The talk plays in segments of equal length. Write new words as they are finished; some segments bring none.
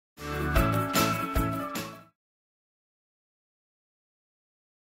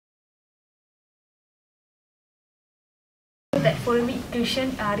that following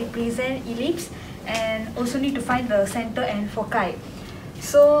equation represent ellipse, and also need to find the center and foci.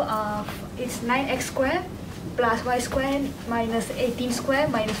 So it's 9x squared plus y squared minus 18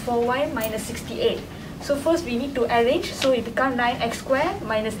 squared minus 4y minus 68. So first we need to arrange, so it becomes 9x squared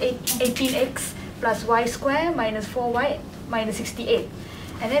minus 18x plus y squared minus 4y minus 68.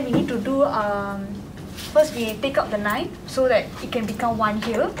 And then we need to do, first we take out the 9 so that it can become 1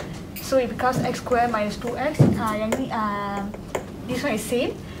 here. So it becomes x squared minus 2x. This one is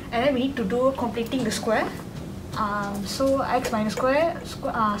same. And then we need to do completing the square. So x minus square,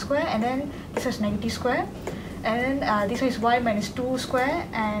 and then this is negative square. And then this one is y minus 2 square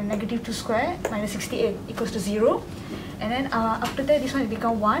and negative 2 square minus 68 equals to 0. And then after that, this one will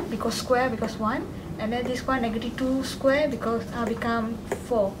become 1 because square becomes 1. And then this one negative 2 square because become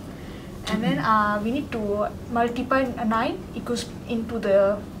 4. And then we need to multiply 9 equals into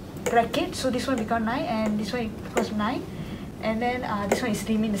the bracket. So this one become 9 and this one equals 9. And then this one is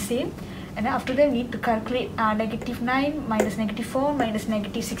remain the same. And then after that, we need to calculate negative 9 minus negative 4 minus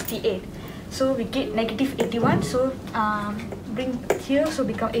negative 68. So we get negative 81. So bring here, so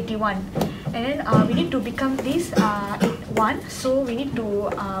become 81. And then we need to become this 1. So we need to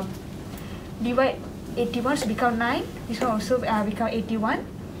divide 81 to become 9. This one also become 81.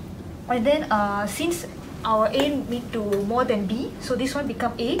 And then since our A need to more than B, so this one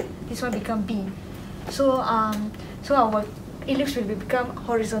become A, this one become B. So so our ellipse will become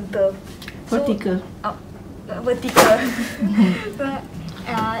horizontal. Vertical. So, vertical. So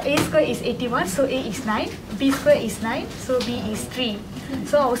A square is 81, so A is 9. B square is 9, so B is 3.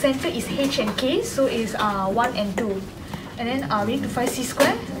 So our center is H and K, so is 1 and 2. And then we need to find C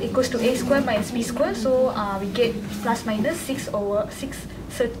square equals to A square minus B square. So we get plus minus 6 over 6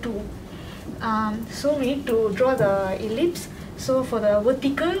 third 2. So we need to draw the ellipse. So for the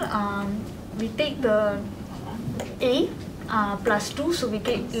vertical, we take the A plus 2, so we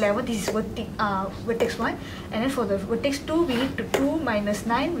get 11. This is vertex 1. And then for the vertex 2, we need to 2 minus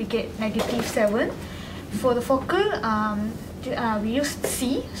 9, we get negative 7. For the focal, we use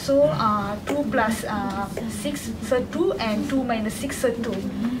C, so 2 plus 6 third 2 and 2 minus 6 third 2.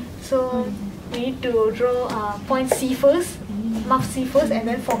 So we need to draw point C first, mark C first, and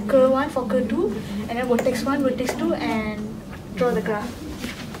then focal 1, focal 2, and then vertex 1, vertex 2, and draw the graph.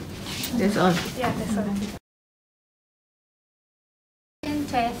 That's all. Yeah, that's all.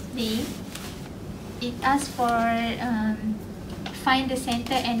 12D, it asks for find the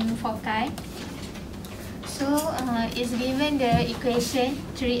center and foci. So it's given the equation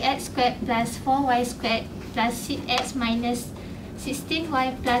 3x squared plus 4y squared plus 6x minus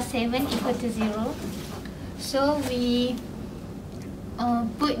 16y plus 7 equal to 0. So we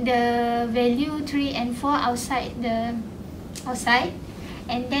put the value 3 and 4 outside,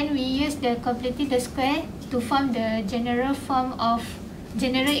 and then we use the completing the square to form the general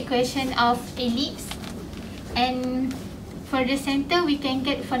equation of ellipse. And for the center, we can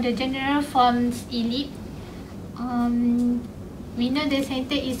get for the general forms ellipse. We know the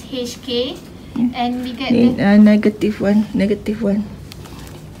center is HK, and we get the negative 1.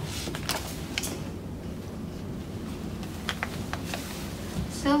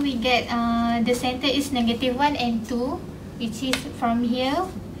 So we get the center is negative 1 and 2, which is from here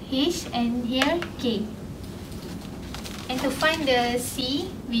H and here K. And to find the C,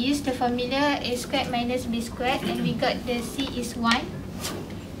 we use the formula A squared minus B squared, and we got the C is 1.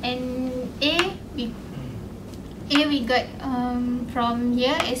 And A we got from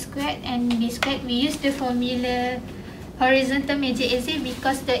here A squared and B squared. We use the formula horizontal major AZ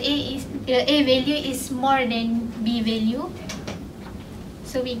because the A value is more than B value.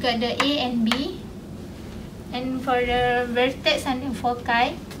 So we got the A and B. And for the vertex and the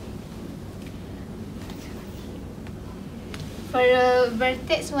foci, for the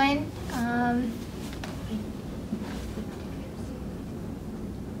vertex one,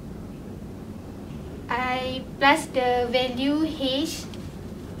 I plus the value H,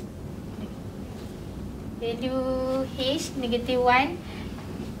 negative 1,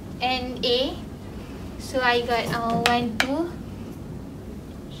 and A. So I got 1, 2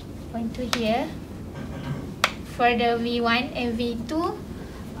 here. For the V1 and V2,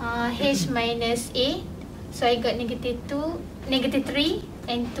 H minus A. So I got negative 3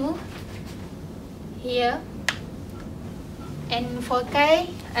 and 2 here. And foci,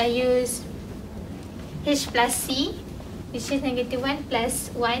 I use H plus C, which is negative 1 plus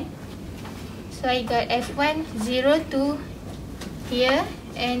 1. So I got F1 0 to here,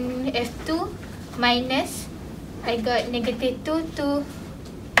 and F2 minus, I got negative 2 to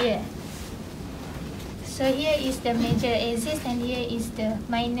here. So here is the major axis and here is the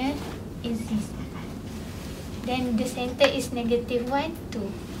minor axis. Then the center is -1, 2.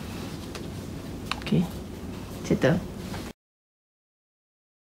 Okay. Settle.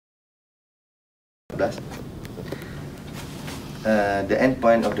 Plus. The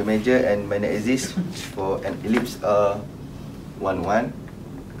endpoint of the major and minor axis for an ellipse are 1, 1,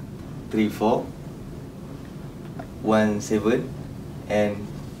 3, 4, 1, 7, and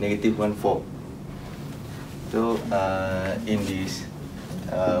 -1, 4. So in this,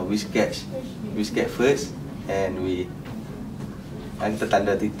 we sketch first, and kita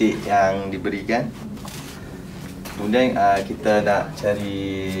tanda titik yang diberikan. Kemudian kita nak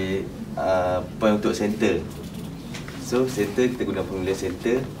cari point untuk center. So center kita guna formula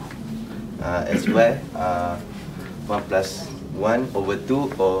center, SY 1 plus 1 over 2,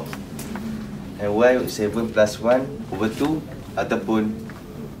 or y 7 plus 1 over 2, ataupun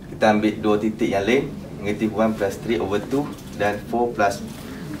kita ambil dua titik yang lain, -1 plus 3 over 2 dan 4 plus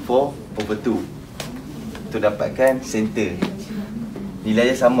 4 over 2, untuk dapatkan center.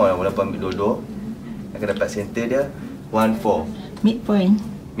 Nilainya sama walaupun ambil dua-dua, akan dapat center dia 1, 4. Midpoint.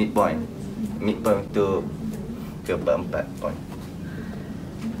 Midpoint untuk keempat point.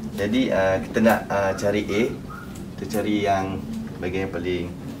 Jadi kita nak cari A, kita cari yang bahagian yang paling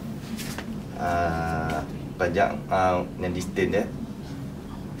panjang, yang distance dia.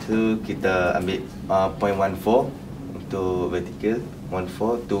 So kita ambil point 14 untuk vertical,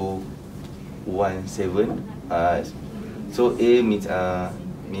 14 to 17. So A means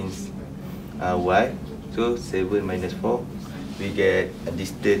Y. So 7 minus 4, we get a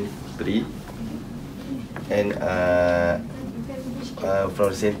distance 3. And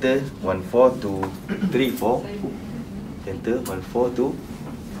from the center 14 to 34, center 14 to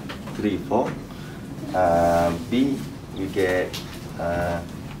 34. B, we get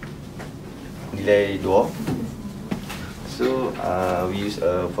nilai 2. So we use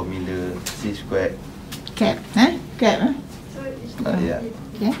a formula C squared. Cap. Cap. Yeah.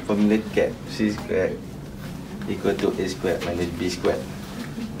 Okay. Formula cap, C squared equal to A squared minus B squared.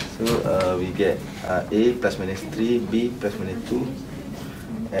 So we get A plus minus 3, B plus minus 2,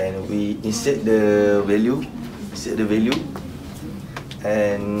 and we insert the value,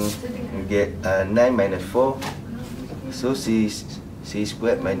 and we get 9 minus 4. So C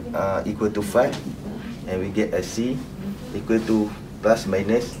squared equal to 5, and we get a C equal to plus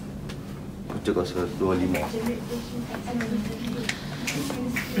minus 0.25.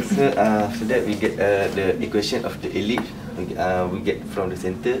 So after that we get the equation of the ellipse. We get from the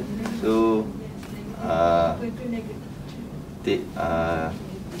center. So take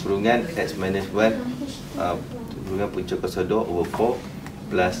kurungan x minus 1 kurungan 0.02 over 4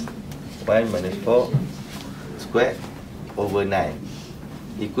 plus y minus 4 square over 9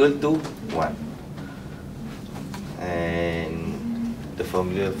 equal to 1. And the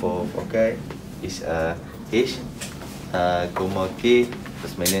formula for foci is H, comma K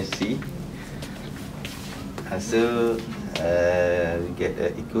plus minus C. So we get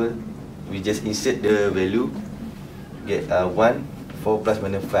equal, we just insert the value, get 1, 4 plus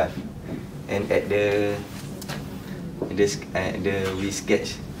minus 5, and at the we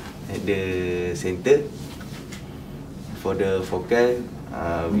sketch at the center. For the foci,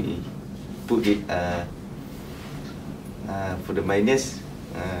 we put it for the minus,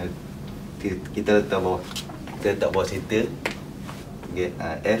 kita letak bawah center, get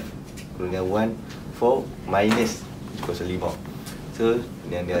F kurungan 1, 4 minus 0.5. So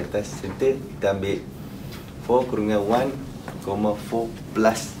yang di atas center kita ambil 4 kurungan 1, 4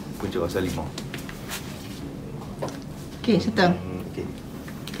 plus 0.5. Okay, settle. Okay.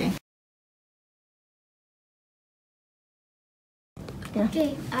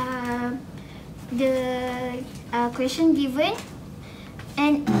 Okay, the question given,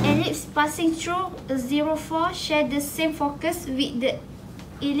 an ellipse passing through 0, 4 share the same focus with the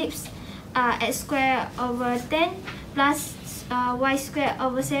ellipse x square over 10 plus y square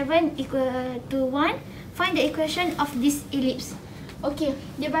over 7 equal to 1. Find the equation of this ellipse. Okay,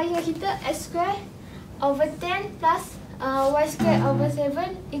 dia bagi kita x square over 10 plus y square over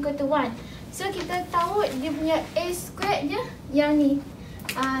 7 equal to 1. So kita tahu dia punya a square je yang ni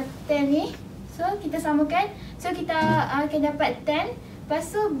 10 ni. So kita samakan. So kita akan dapat 10.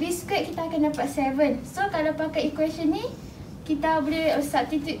 Lepas tu b square kita akan dapat 7. So kalau pakai equation ni, kita boleh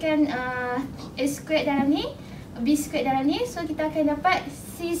substitutekan a square dalam ni, b square dalam ni. So kita akan dapat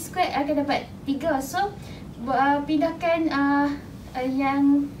c square akan dapat 3. So pindahkan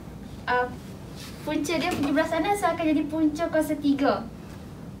yang punca dia pergi belah sana, so akan jadi punca kuasa 3.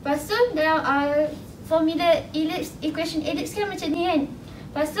 Lepas tu dalam formula ellipse, equation ellipse kan macam ni kan.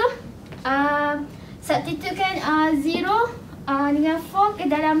 Lepas tu substitutekan 0 dengan 4 ke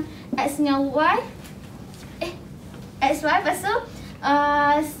dalam x dengan y. xy. Lepas tu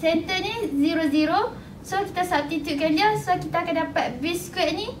center ni 0, 0. So kita substitutekan dia. So kita akan dapat b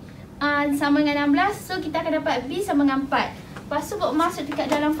squared ni sama dengan 16. So kita akan dapat b sama dengan 4. Lepas tu bawa masuk dekat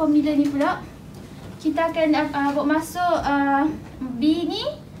dalam formula ni pula. Kita akan bawa masuk b ni.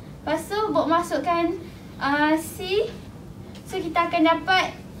 Lepas tu bawa masukkan c. So kita akan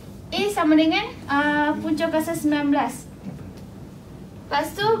dapat a sama dengan punca kuasa 19. Lepas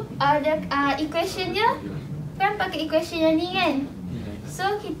tu equation dia kan pakai equation yang ni kan. So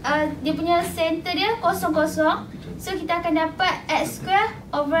dia punya center dia kosong-kosong. So kita akan dapat x square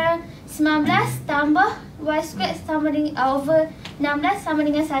over 19 tambah y square sama dengan over 16 sama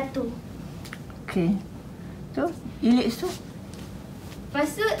dengan 1. Okey. So, ellipse tu.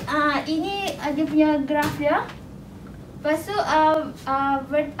 Lepas tu ini dia punya graf dia. Lepas tu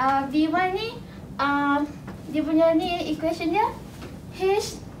V1 ni dia punya ni equation dia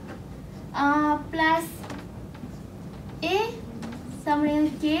H plus A sama dengan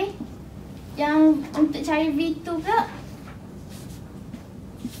K. Yang untuk cari V2 pula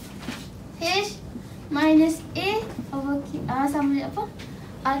H minus A over K sama dengan apa?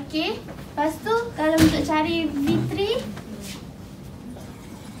 K. Lepas tu kalau untuk cari V3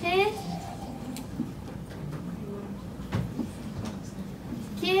 H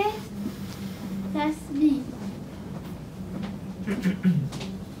K plus B.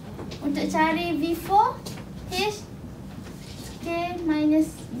 Untuk cari V4 H K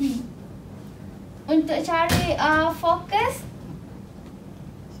minus B. Untuk cari focus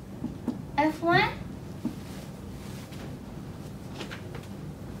F1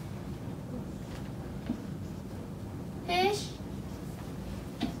 H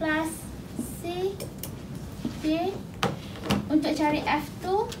plus C K. Untuk cari F2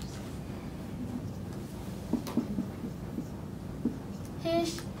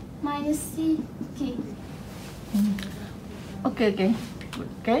 H minus C K. Okey.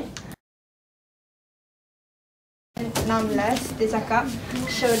 16 dia cakap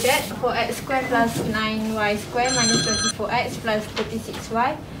show that for x square plus 9y square minus 24x plus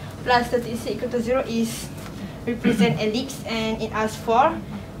 36y plus 36 equal to 0 is represent ellipse, and it asks for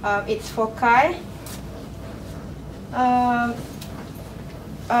its foci,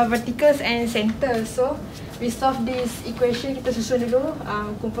 verticals and center. So we solve this equation. Kita susun dulu,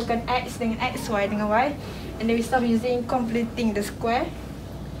 kumpulkan x dengan x, y dengan y, and then we solve using completing the square.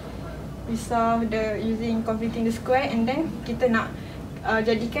 We solve using completing the square, and then kita nak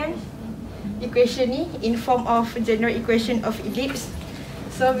jadikan equation ni in form of general equation of ellipse.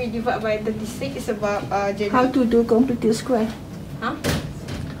 So we divide by 36 sebab How to do completed square?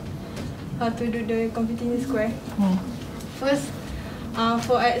 How to do the completing the square? First,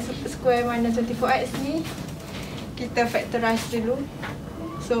 for x square minus 24x ni kita factorize dulu.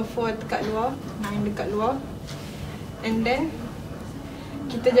 So 4 dekat luar, 9 dekat luar, and then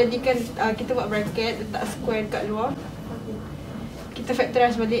kita jadikan, kita buat bracket, letak square dekat luar. Kita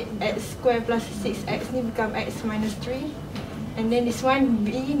factorize balik x square plus 6x ni become x minus 3. And then this one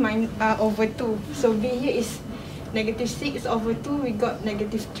b over 2. So b here is negative 6 over 2, we got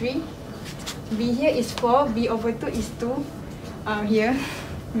negative 3. B here is 4, b over 2 is 2. Here,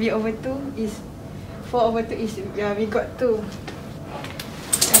 b over 2 is 4 over 2 is, we got 2.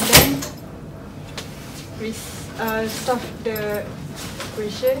 And then we solve the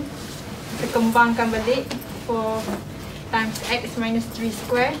equation. Kita kembangkan balik. 4 times x minus 3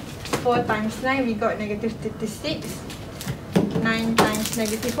 square. 4 times 9 we got negative 36. 9 times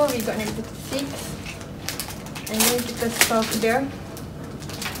negative 4 we got negative 6. And then kita solve dia.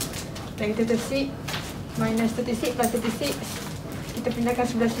 Negative 36 minus 36 plus 36. Kita pindahkan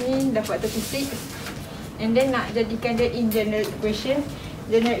sebelah sini, dapat 36. And then nak jadikan dia in general equation.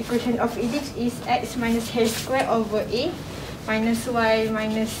 General equation of ellipse is x minus h square over a minus y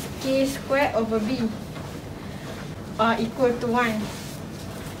minus k square over b equal to 1.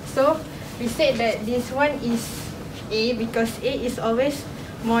 So we said that this one is a because a is always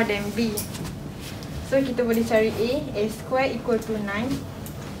more than b. So kita boleh cari a square equal to 9.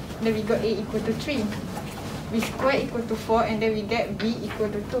 Then we got a equal to 3. B square equal to 4, and then we get b equal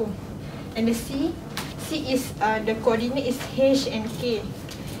to 2. And the c is the coordinate is h and k.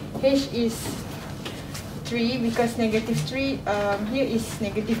 H is 3 because negative 3 here is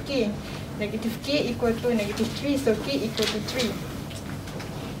negative k. Negative k equal to negative 3, so k equal to 3.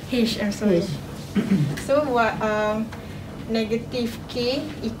 H, I'm sorry. So what negative k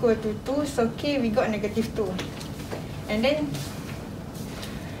equal to 2, so k we got negative 2. And then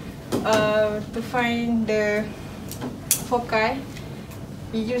to find the foci,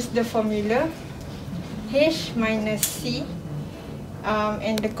 we use the formula h minus c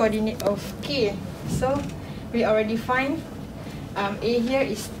and the coordinate of k. So we already find A here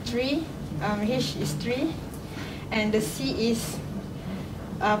is 3, H is 3, and the C is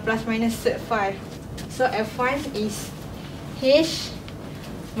plus minus 5. So F1 is H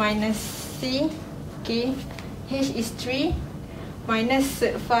minus C, K. H is 3 minus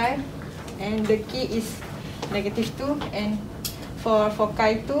 5, and the K is negative 2. And for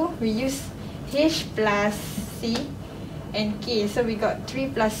Chi2, we use H plus C and K. So we got 3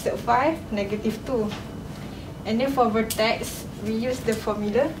 plus 5, negative 2. And then for vertex, we use the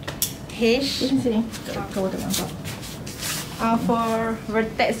formula H. For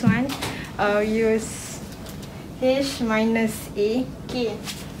vertex one, we use H minus A, K.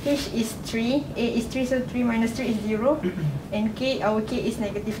 H is 3, A is 3, so 3 minus 3 is 0. And K, our K is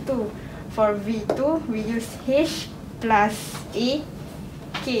negative 2. For V2, we use H plus A,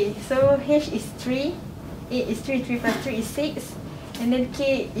 K. So H is 3, A is 3, 3 plus 3 is 6. And then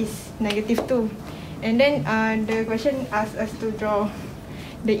K is negative 2. And then the question asks us to draw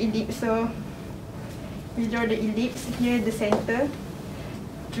the ellipse. So we draw the ellipse. Here the center,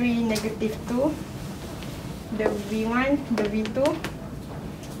 3, negative 2. The V1, the V2,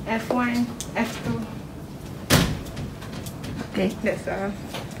 F1, F2. Okay. That's all.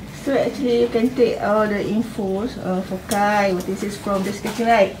 So actually you can take all the infos for Chi, what this is from the sketch,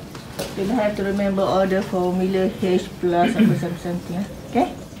 right? You don't have to remember all the formula H plus something.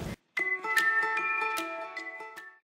 Okay?